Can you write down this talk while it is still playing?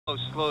Oh,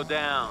 slow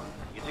down.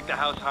 You think the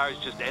house hires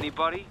just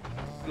anybody?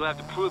 You'll have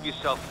to prove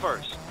yourself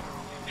first.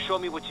 Show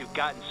me what you've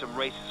got in some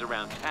races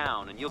around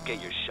town, and you'll get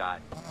your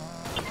shot.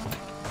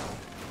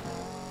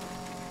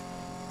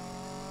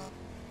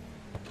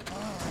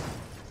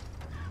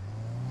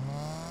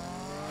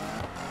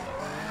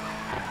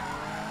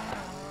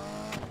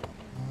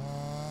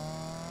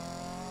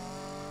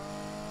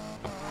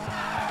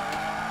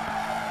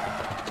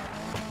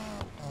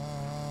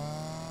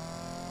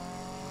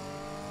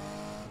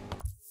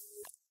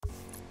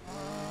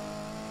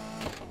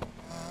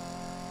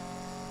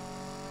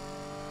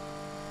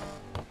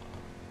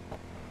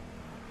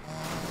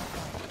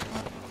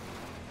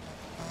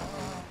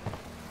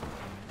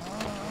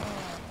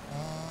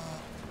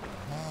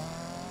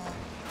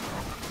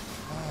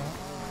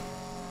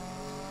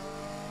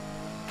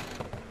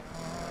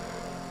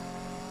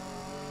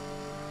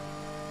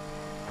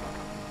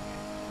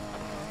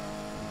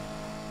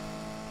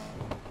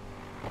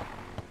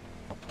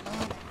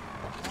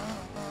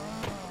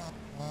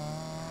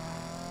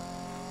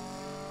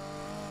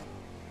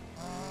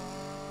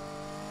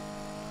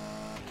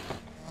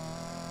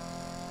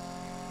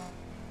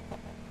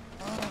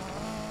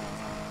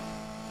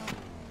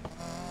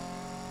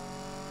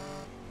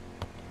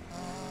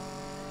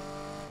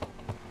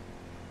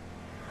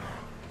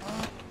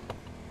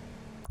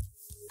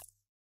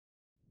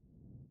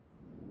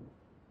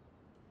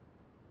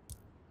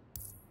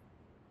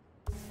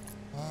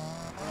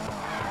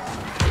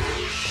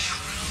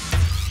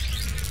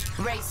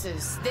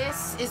 Racers,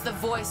 this is the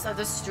voice of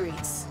the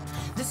streets.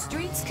 The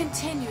streets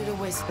continue to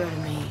whisper to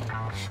me.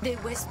 They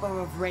whisper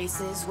of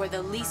races where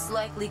the least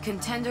likely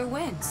contender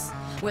wins,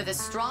 where the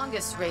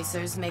strongest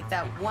racers make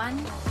that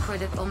one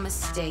critical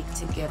mistake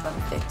to give up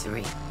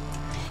victory.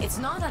 It's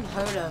not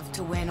unheard of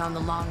to win on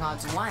the long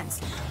odds once,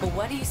 but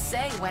what do you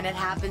say when it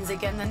happens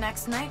again the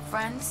next night,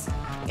 friends?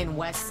 In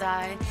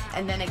Westside,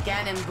 and then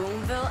again in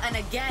Boomville, and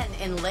again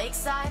in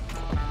Lakeside?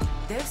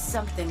 There's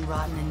something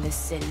rotten in this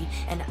city,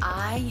 and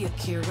I, your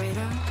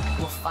curator,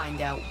 will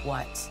find out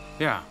what.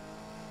 Yeah,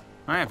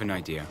 I have an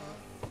idea.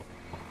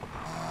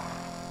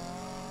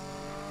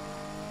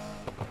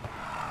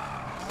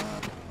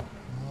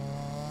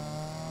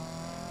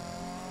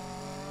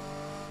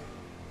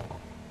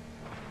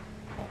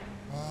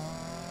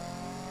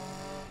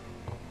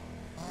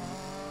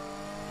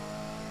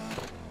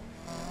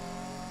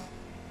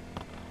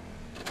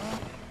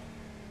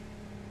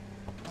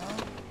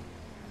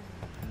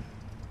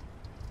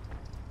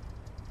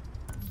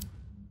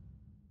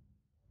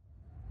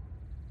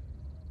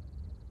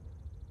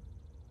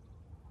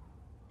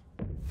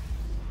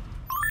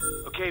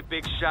 Okay,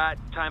 big shot.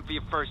 Time for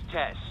your first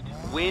test.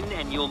 Win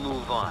and you'll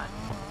move on.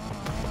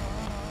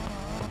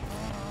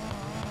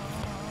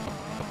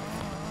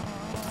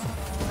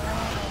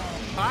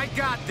 I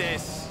got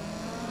this!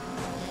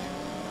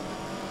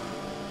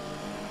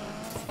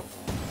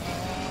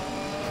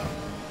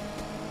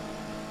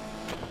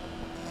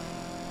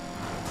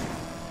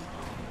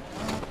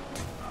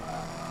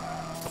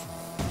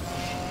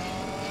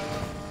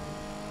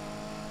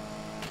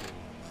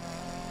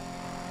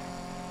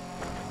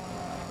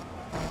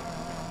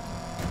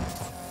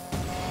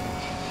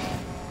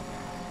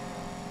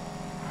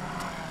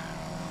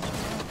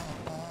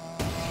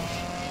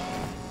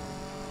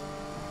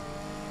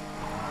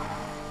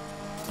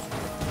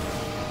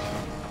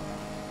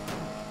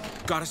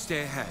 Gotta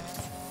stay ahead.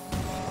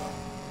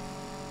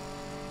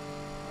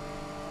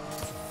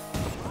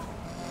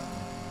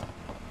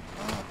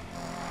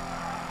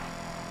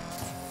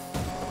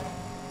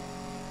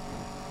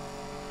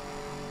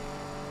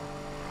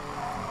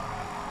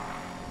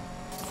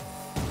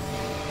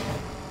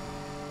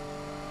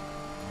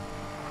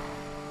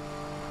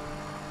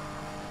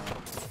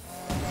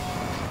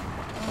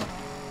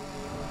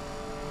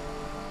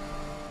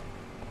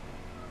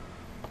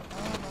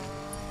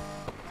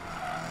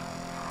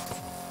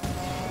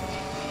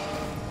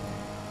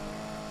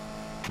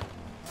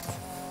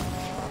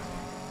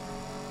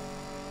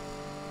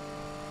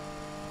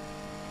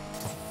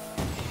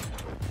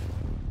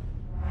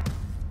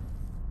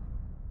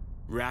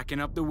 Racking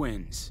up the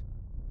wins.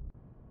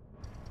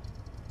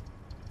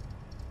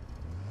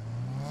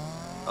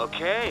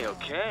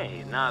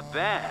 Okay, not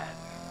bad.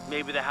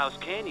 Maybe the house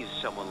can use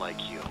someone like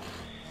you.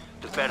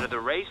 The better the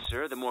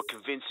racer, the more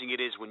convincing it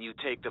is when you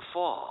take the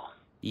fall.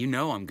 You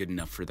know I'm good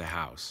enough for the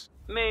house.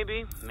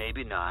 Maybe,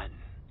 maybe not.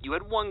 You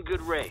had one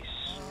good race.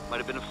 Might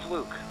have been a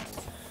fluke.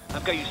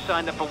 I've got you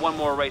signed up for one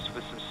more race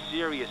with some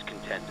serious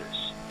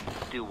contenders.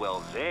 Do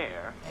well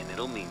there, and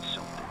it'll mean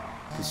something.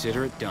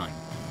 Consider it done.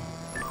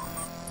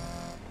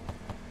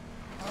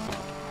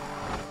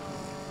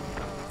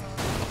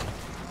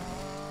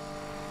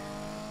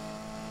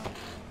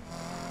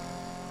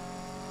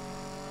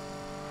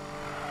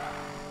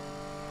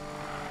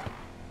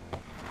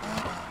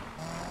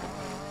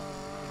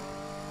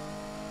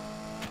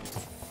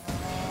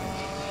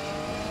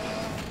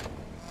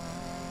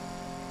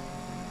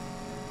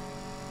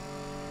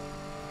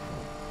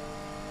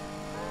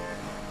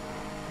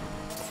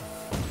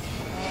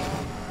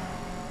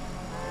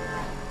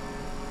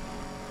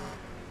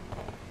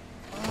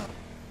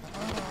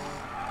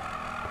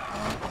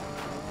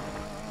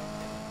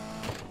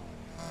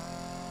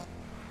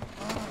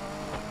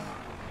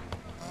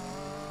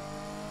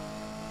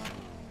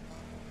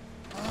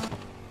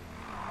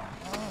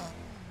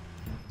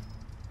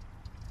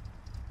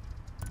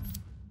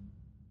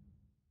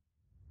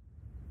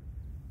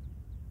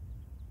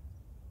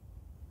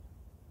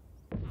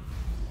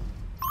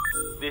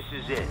 This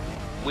is it.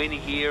 Win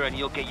here and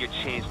you'll get your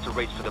chance to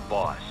race for the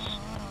boss.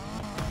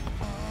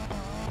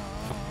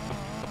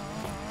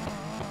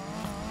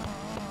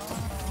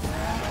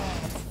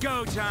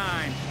 Go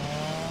time!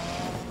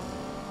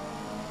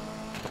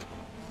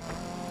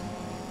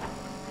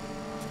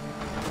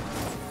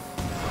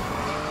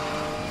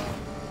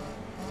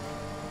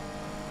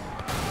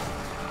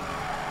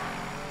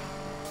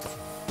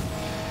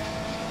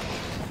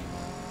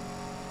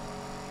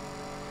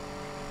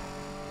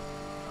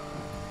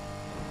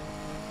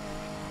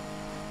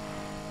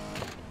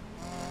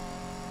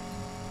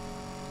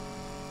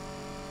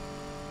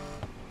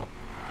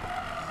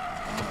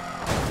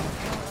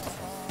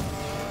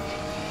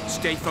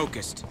 Stay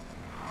focused.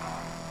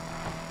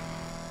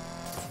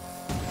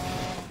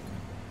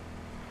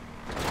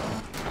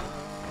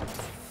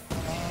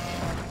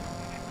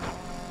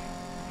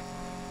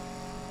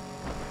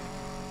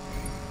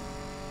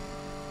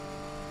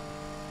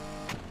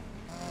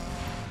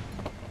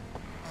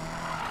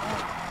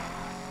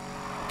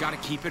 Gotta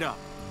keep it up.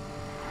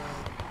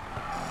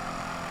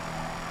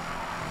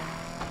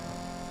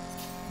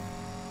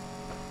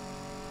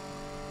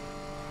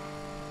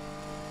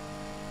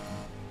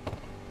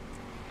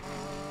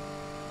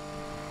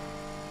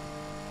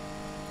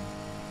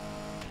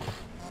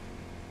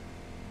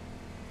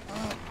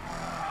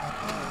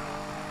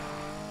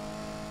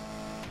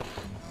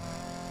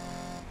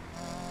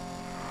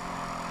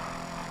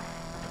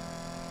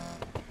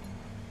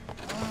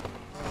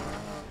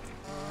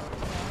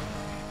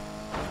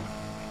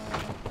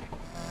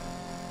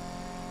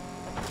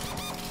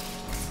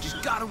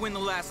 Gotta win the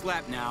last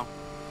lap now.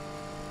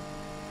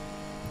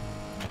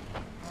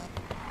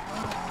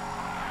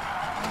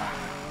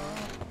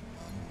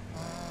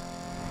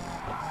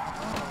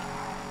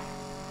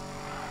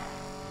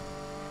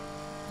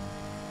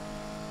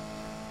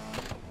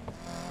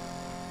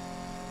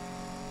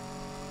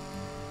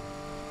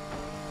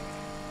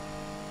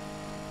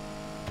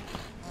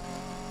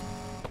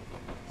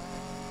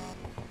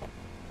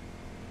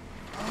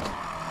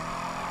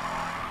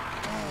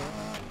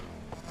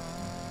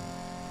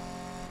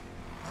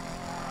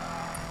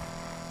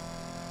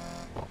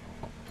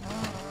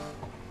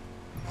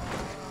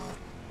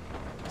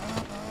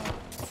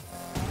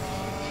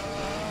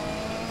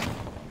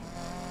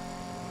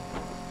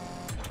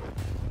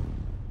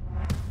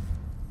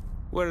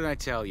 What did I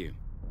tell you?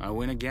 I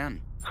win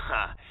again.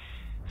 Ha!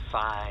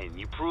 Fine,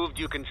 you proved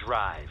you can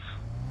drive.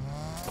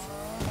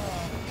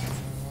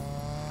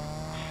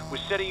 We're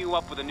setting you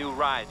up with a new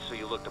ride so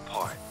you look the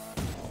part.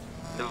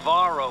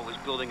 Navarro is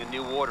building a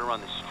new order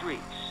on the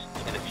streets,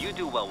 and if you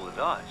do well with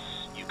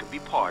us, you can be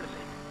part of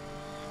it.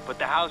 But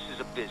the house is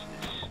a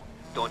business.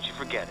 Don't you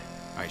forget it.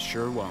 I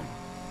sure won't.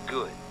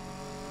 Good.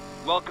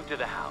 Welcome to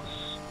the house.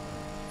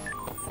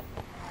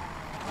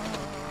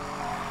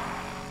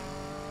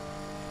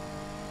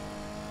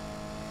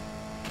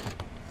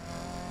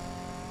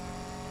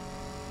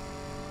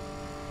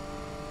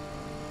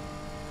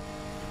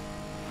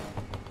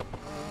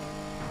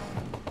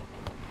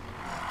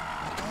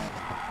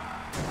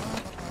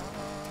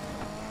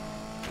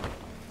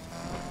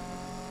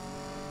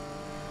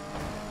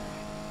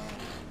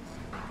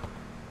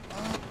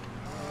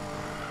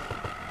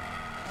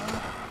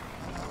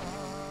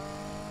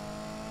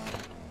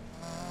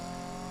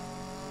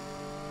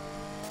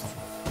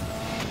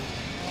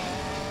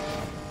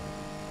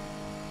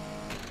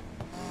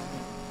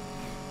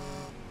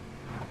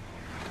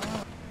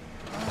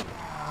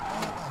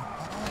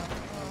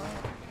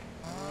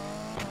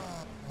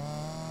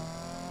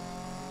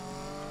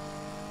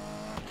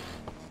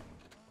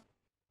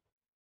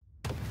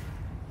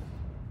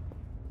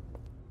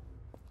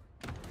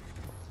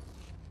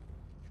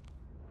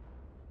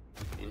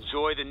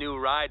 Enjoy the new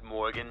ride,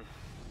 Morgan.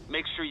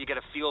 Make sure you get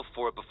a feel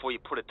for it before you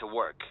put it to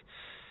work.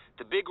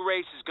 The big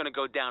race is gonna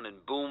go down in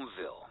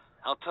Boomville.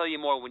 I'll tell you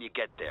more when you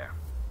get there.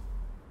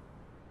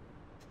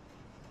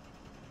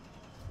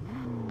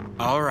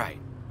 All right,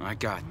 I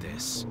got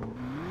this.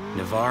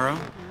 Navarro,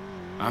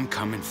 I'm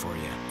coming for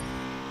you.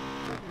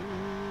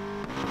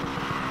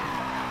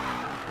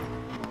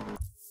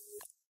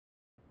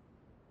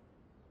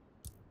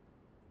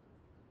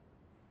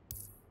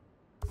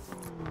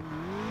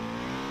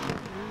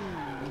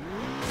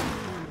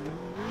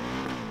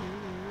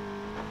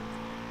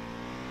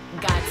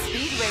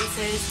 Godspeed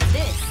racers,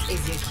 this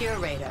is your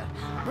curator,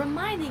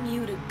 reminding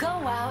you to go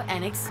out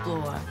and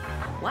explore.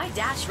 Why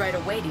dash right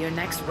away to your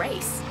next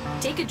race?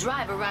 Take a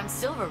drive around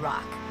Silver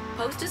Rock.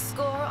 Post a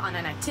score on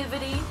an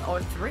activity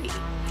or 3.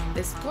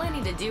 There's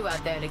plenty to do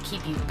out there to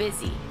keep you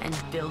busy and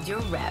build your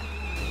rep.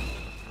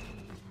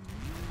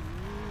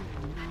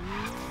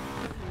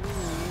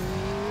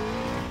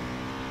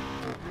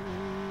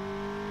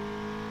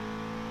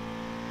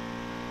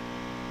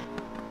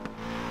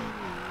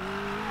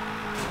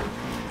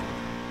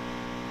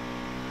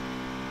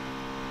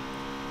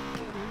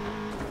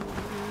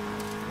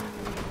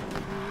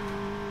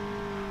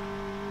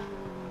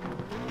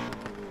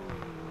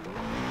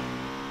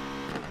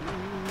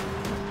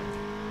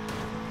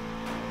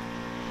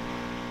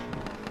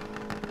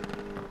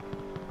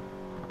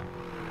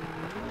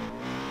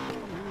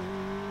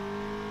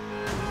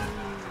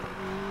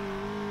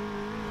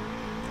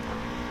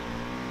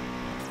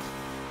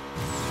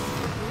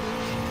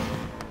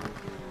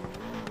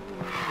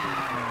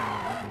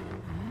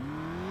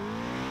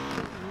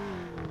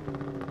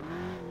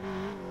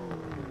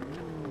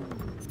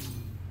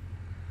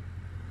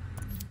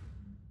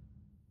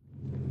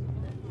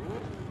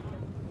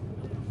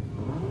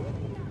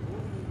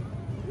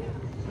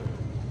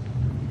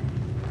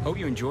 Hope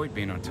you enjoyed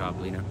being on top,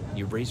 Lena.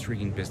 Your race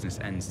rigging business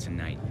ends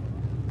tonight.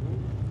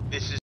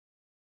 This is...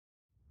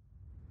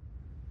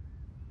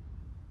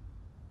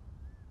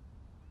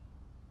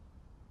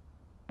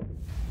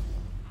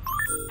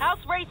 House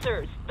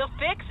Racers, the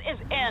fix is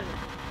in.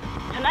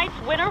 Tonight's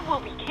winner will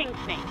be King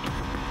Snake.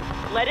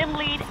 Let him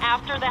lead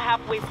after the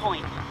halfway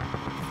point.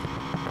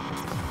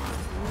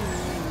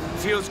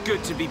 Feels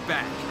good to be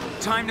back.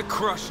 Time to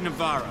crush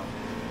Navarro.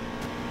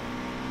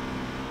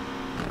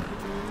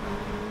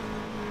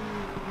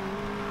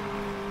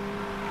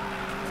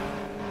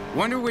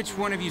 Wonder which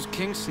one of you's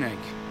King Snake.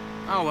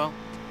 Oh well,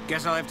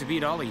 guess I'll have to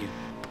beat all of you.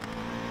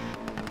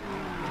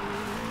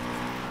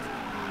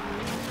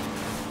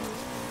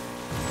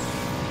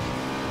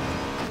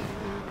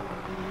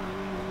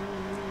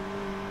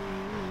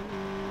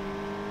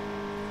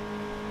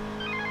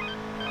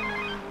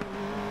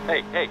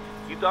 Hey,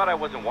 you thought I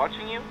wasn't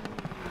watching you?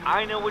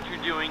 I know what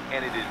you're doing,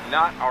 and it is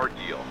not our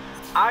deal.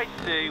 I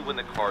say when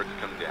the cards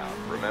come down,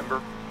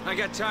 remember? I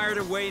got tired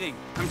of waiting.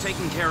 I'm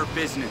taking care of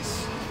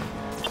business.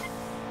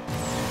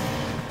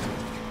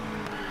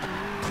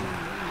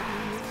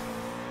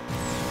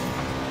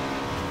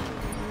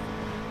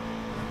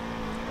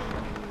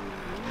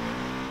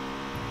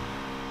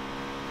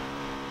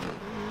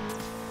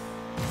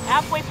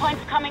 Halfway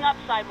point's coming up,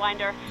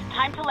 Sidewinder.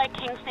 Time to let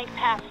King Snake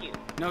pass you.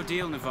 No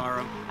deal,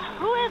 Navarro.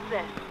 Who is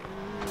this?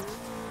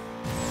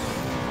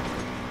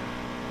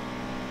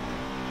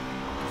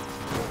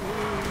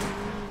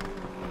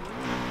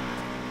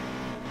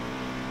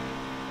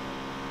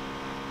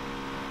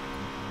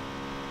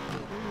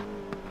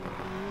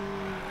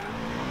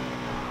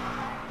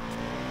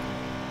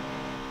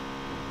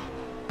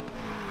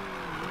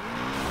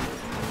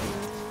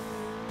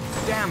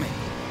 Damn it.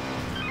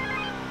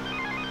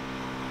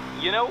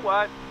 You know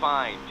what?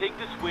 Fine. Take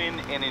this win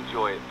and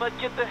enjoy it. But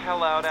get the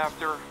hell out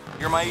after.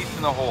 You're my ace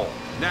in the hole.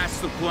 That's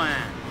the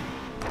plan.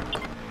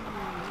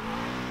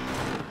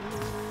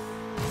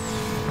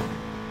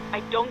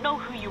 I don't know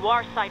who you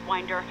are,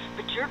 Sidewinder,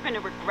 but you're gonna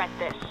regret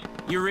this.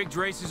 Your rigged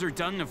races are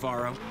done,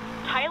 Navarro.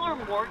 Tyler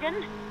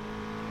Morgan?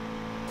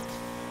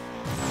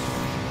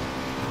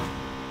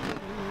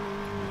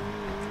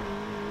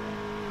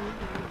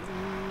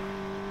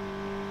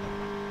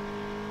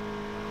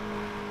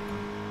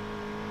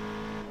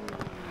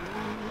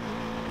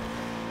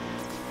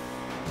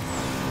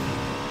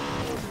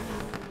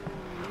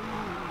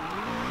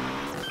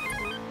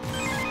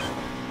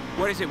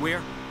 What is it,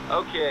 Weir?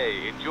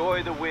 Okay,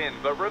 enjoy the win,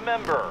 but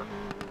remember,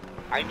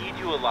 I need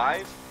you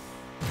alive.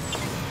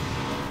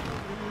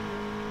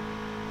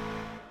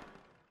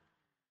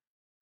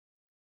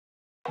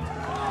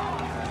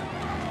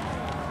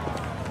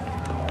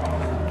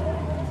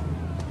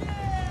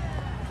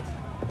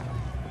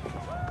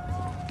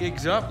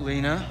 Gig's up,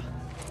 Lena.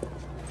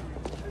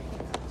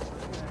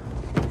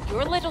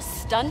 Your little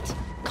stunt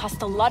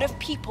cost a lot of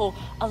people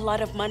a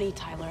lot of money,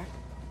 Tyler.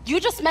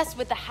 You just messed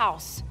with the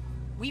house.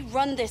 We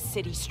run this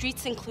city,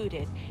 streets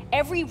included.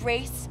 Every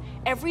race,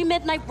 every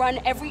midnight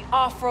run, every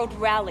off-road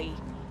rally.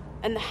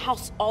 And the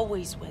house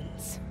always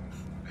wins.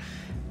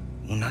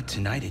 Well, not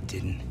tonight it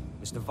didn't.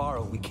 Miss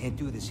Navarro, we can't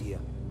do this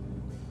here.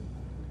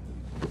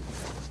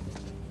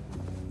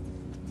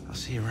 I'll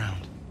see you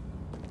around.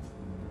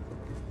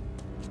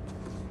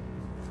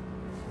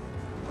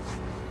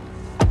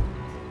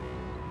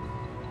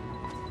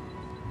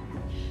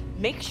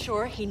 Make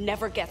sure he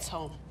never gets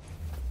home.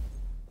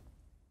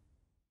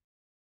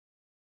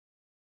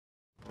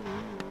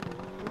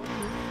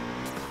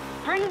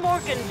 Bring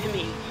Morgan to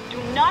me. Do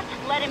not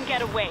let him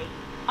get away.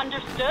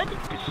 Understood?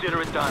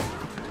 Consider it done.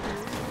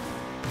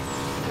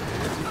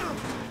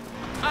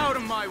 Out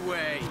of my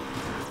way!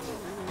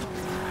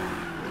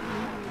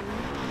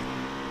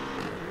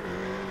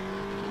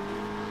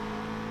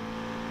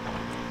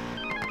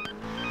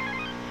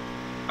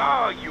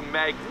 Oh, you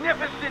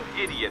magnificent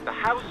idiot. The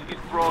house is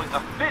throwing a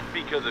fit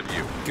because of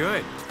you.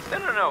 Good.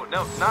 No,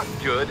 not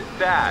good.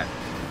 Bad.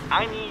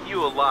 I need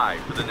you alive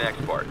for the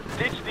next part.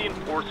 Ditch the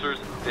enforcers,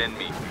 then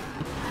meet me.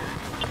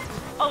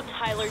 Oh,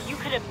 Tyler, you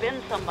could have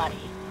been somebody.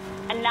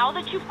 And now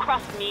that you've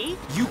crossed me...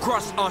 You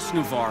cross us,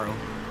 Navarro.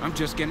 I'm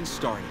just getting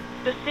started.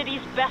 The city's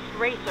best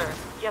racer,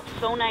 yet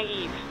so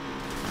naive.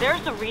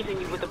 There's a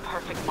reason you were the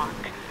perfect mark.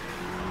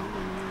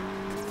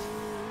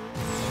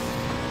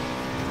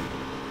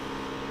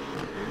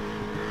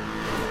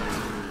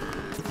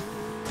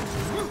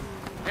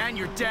 And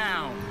you're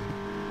down.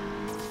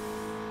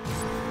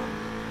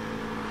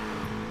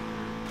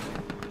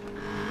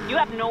 You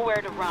have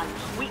nowhere to run.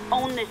 We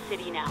own this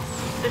city now.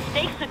 The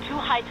stakes are too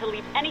high to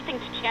leave anything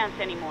to chance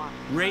anymore.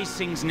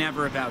 Racing's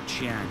never about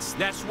chance.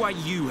 That's why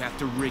you have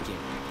to rig it.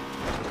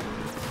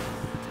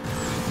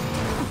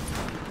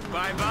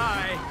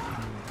 Bye-bye.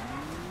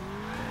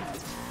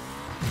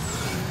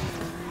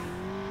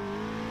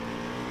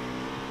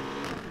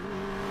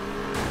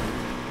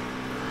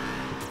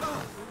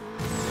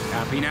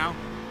 Happy now?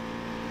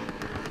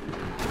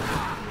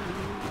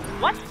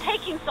 What's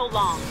taking so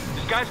long?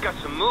 This guy's got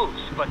some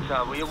moves, but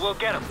we'll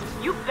get him.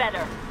 You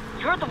better.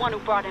 You're the one who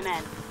brought him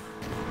in.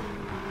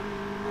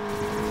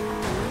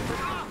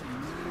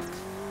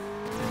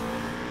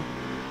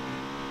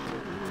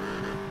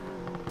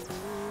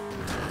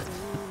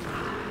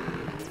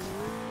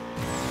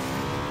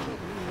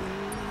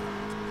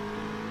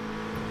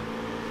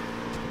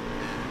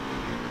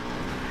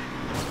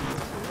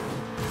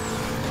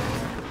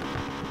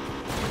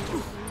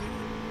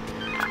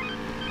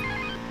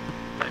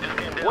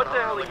 What the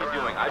hell are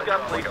you doing? I've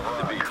got places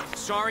to be.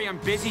 Sorry, I'm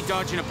busy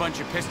dodging a bunch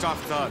of pissed off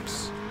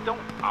thugs.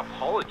 Don't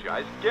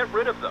apologize. Get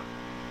rid of them.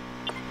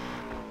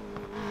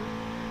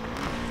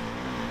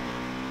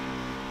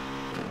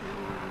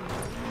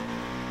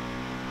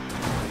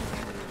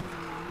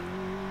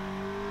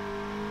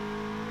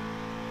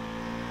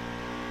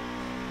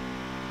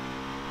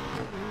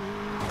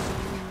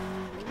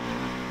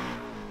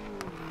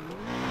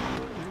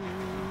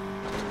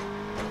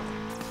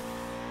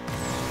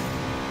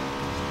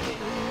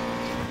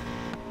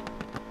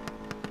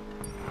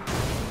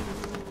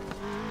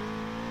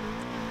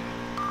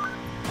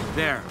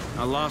 There,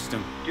 I lost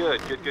him.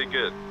 Good.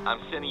 I'm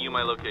sending you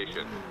my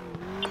location.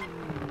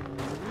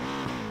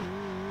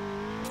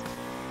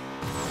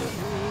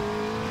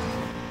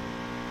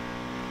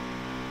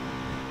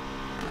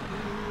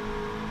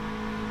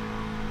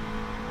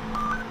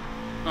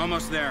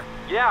 Almost there.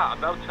 Yeah,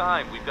 about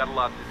time. We've got a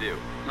lot to do.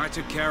 I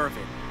took care of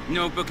it.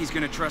 No bookie's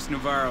gonna trust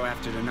Navarro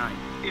after tonight.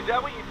 Is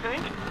that what you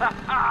think? Ha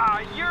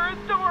ha! You're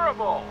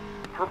adorable!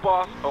 Her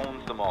boss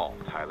owns them all,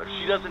 Tyler.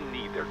 She doesn't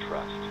need their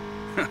trust.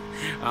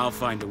 I'll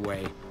find a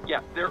way.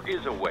 Yeah, there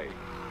is a way.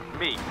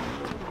 Me.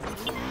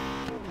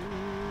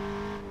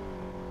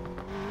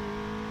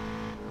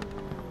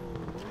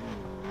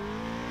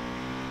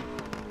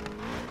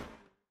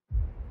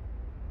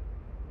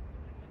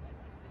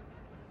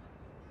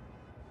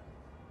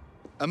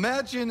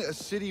 Imagine a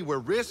city where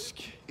risk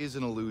is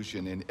an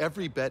illusion and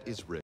every bet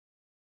is risk.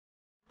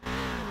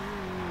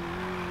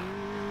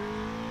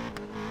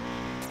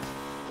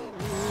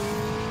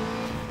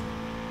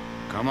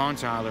 Come on,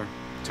 Tyler.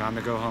 Time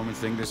to go home and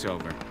think this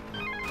over.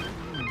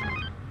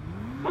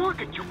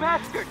 Morgan, you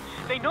bastard!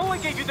 They know I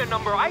gave you the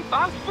number. I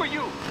vouched for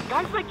you.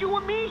 Guys like you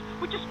and me,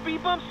 we're just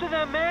speed bumps to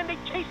them, man. They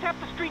chase half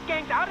the street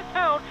gangs out of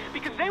town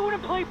because they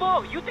wouldn't play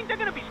ball. You think they're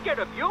gonna be scared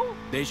of you?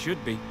 They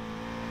should be.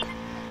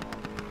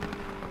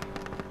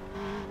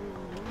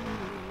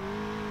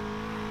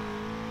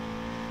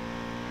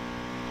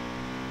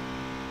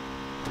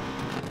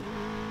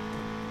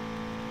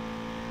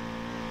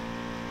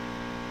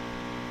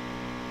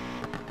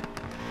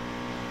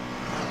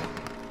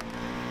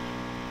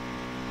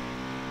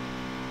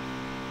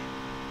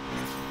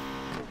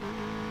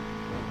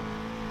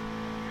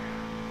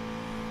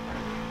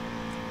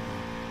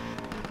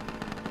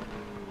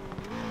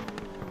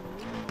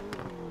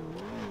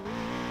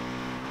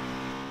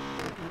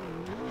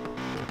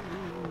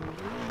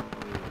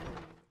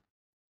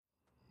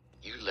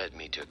 Led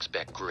me to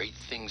expect great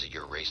things at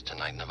your race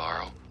tonight,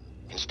 Navarro.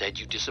 Instead,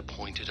 you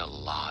disappointed a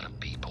lot of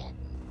people.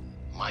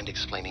 Mind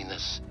explaining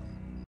this?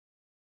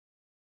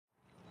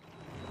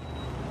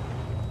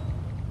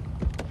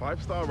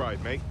 5-star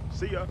ride, mate.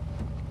 See ya.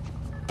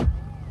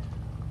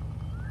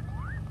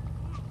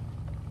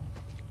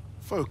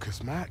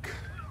 Focus, Mac.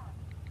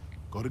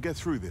 Gotta get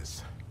through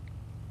this.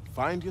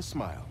 Find your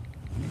smile.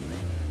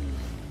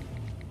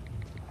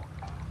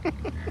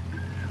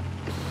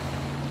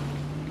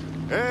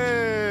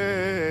 Hey!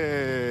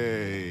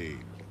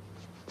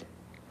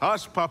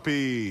 Hush,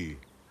 puppy.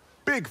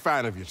 Big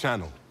fan of your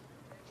channel.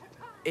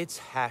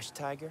 It's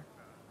Tiger.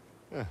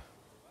 Yeah.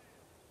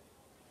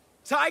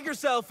 Tiger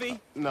selfie.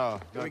 No,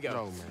 Here we go.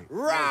 No, mate.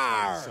 Roar!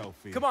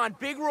 Selfie. Come on,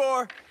 big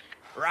roar.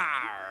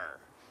 Roar!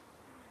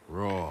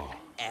 Raw.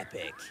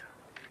 Epic.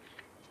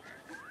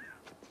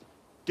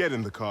 Get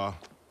in the car.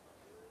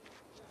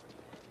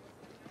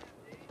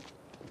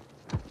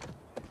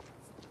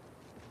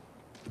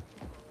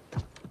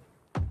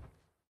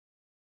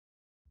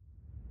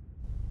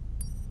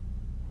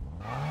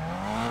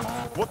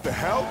 What the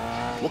hell?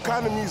 What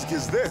kind of music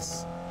is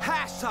this?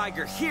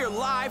 Tiger here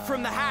live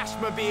from the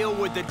Hashmobile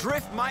with the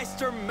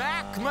Driftmeister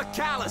Mac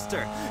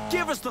McAllister.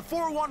 Give us the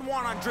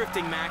 411 on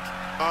drifting, Mac.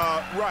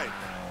 Right.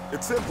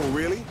 It's simple,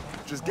 really.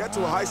 Just get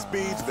to a high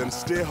speed, then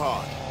steer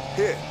hard.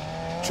 Here,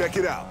 check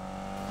it out.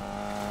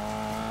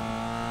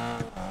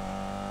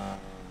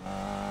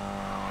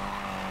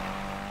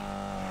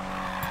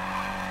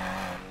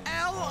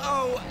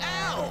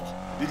 LOL!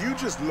 Did you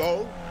just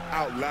low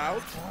out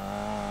loud?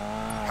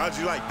 How'd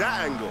you like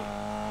that angle?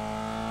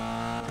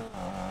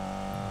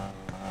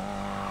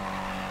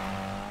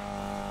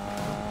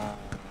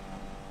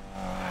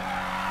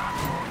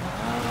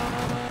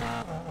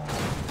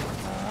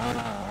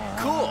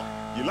 Cool.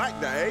 You like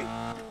that, eh?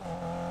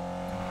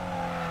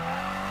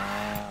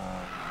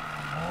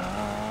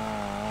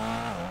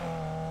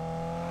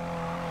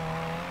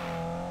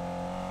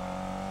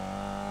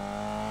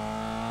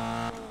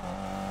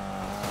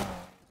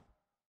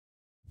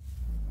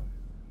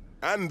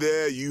 And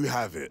there you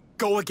have it.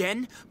 Go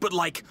again, but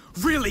like,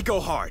 really go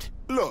hard.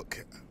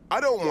 Look, I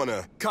don't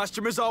wanna...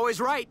 Customer's always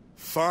right.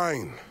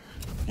 Fine.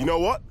 You know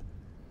what?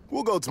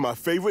 We'll go to my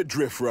favorite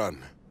drift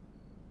run.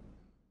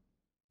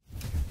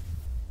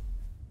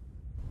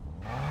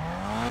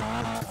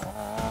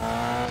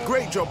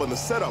 Great job on the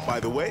setup, by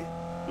the way.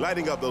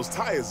 Lighting up those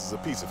tires is a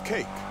piece of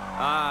cake.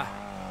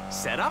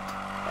 Setup?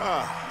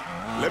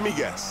 Let me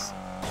guess.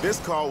 This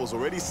car was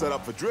already set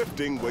up for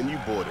drifting when you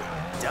bought it.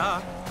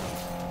 Duh.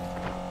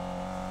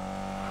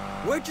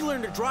 Where'd you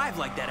learn to drive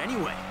like that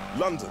anyway?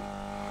 London.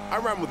 I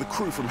ran with a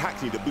crew from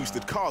Hackney that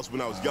boosted cars when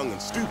I was young and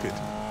stupid.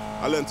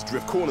 I learned to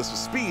drift corners for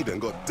speed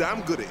and got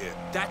damn good at it.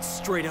 That's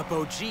straight up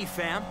OG,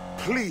 fam.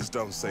 Please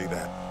don't say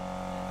that.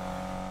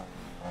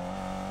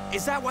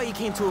 Is that why you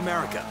came to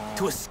America?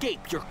 To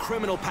escape your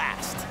criminal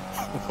past?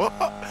 What?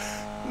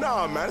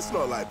 Nah, man, it's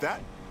not like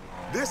that.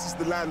 This is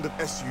the land of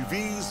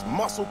SUVs,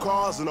 muscle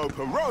cars, and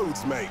open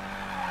roads, mate.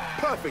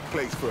 Perfect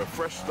place for a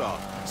fresh start.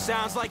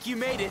 Sounds like you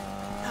made it.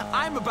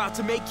 I'm about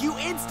to make you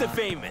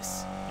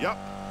insta-famous. Yup.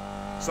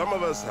 Some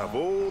of us have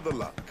all the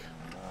luck.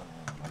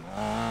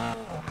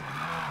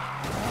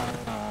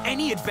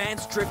 Any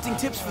advanced drifting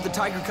tips for the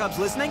Tiger Cubs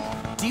listening?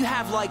 Do you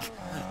have, like,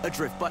 a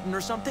drift button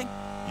or something?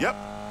 Yep.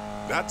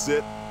 That's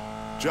it.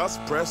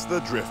 Just press the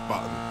drift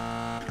button.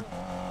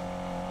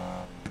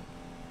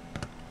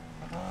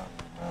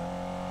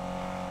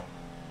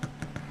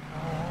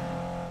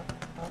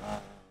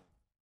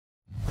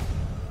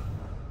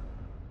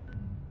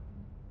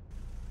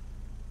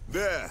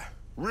 There.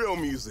 Real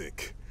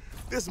music.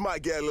 This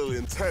might get a little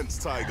intense,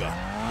 Tiger.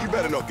 You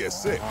better not get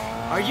sick.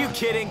 Are you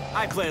kidding?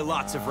 I play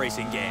lots of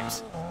racing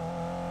games.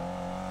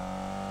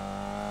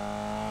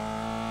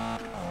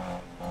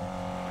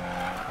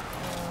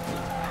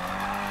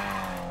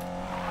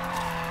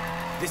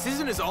 This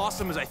isn't as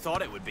awesome as I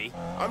thought it would be.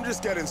 I'm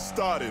just getting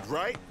started,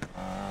 right?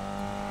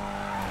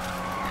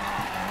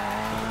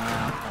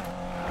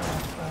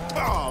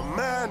 Oh,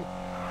 man!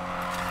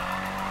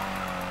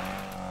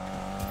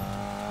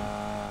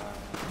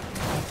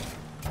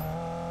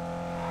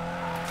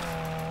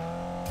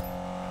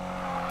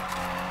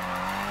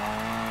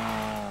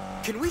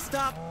 Can we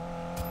stop?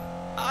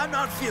 I'm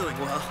not feeling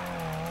well.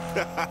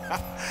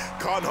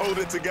 Can't hold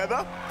it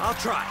together? I'll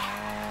try.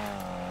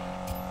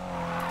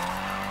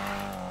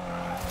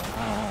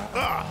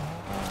 Ah.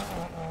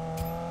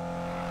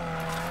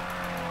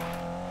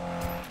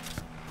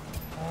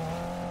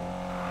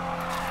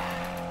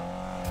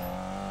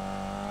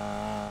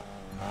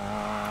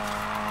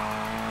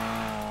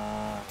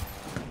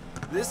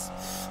 This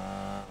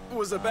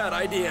was a bad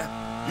idea.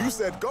 You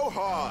said go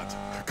hard.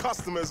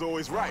 Customer's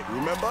always right,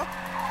 remember?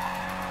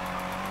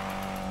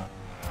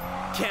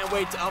 Can't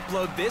wait to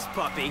upload this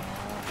puppy.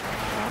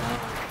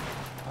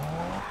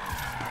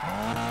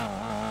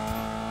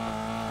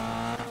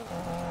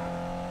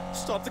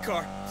 Stop the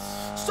car.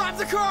 Stop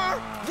the car!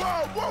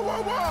 Whoa, whoa,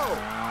 whoa, whoa!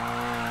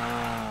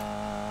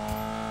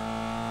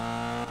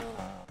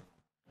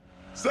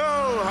 So,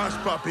 hush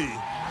puppy.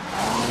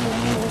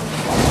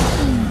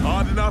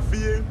 Hard enough for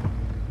you?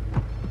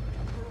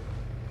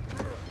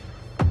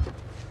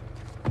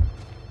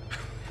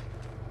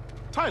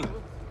 Tyler,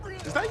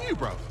 is that you,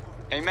 bro?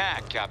 Hey,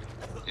 Mac,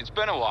 it's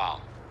been a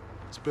while.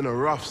 It's been a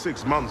rough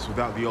 6 months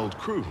without the old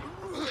crew.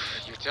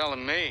 You're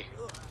telling me.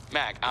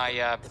 Mac, I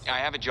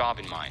have a job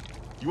in mind.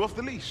 You off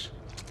the leash?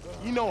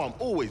 You know I'm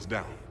always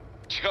down.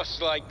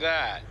 Just like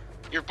that.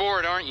 You're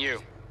bored, aren't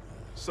you?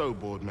 So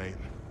bored, mate.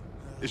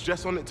 Is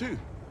Jess on it too?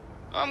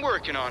 I'm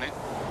working on it.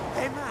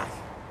 Hey, Mac.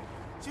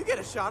 Did you get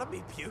a shot of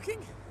me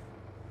puking?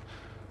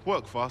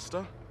 Work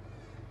faster.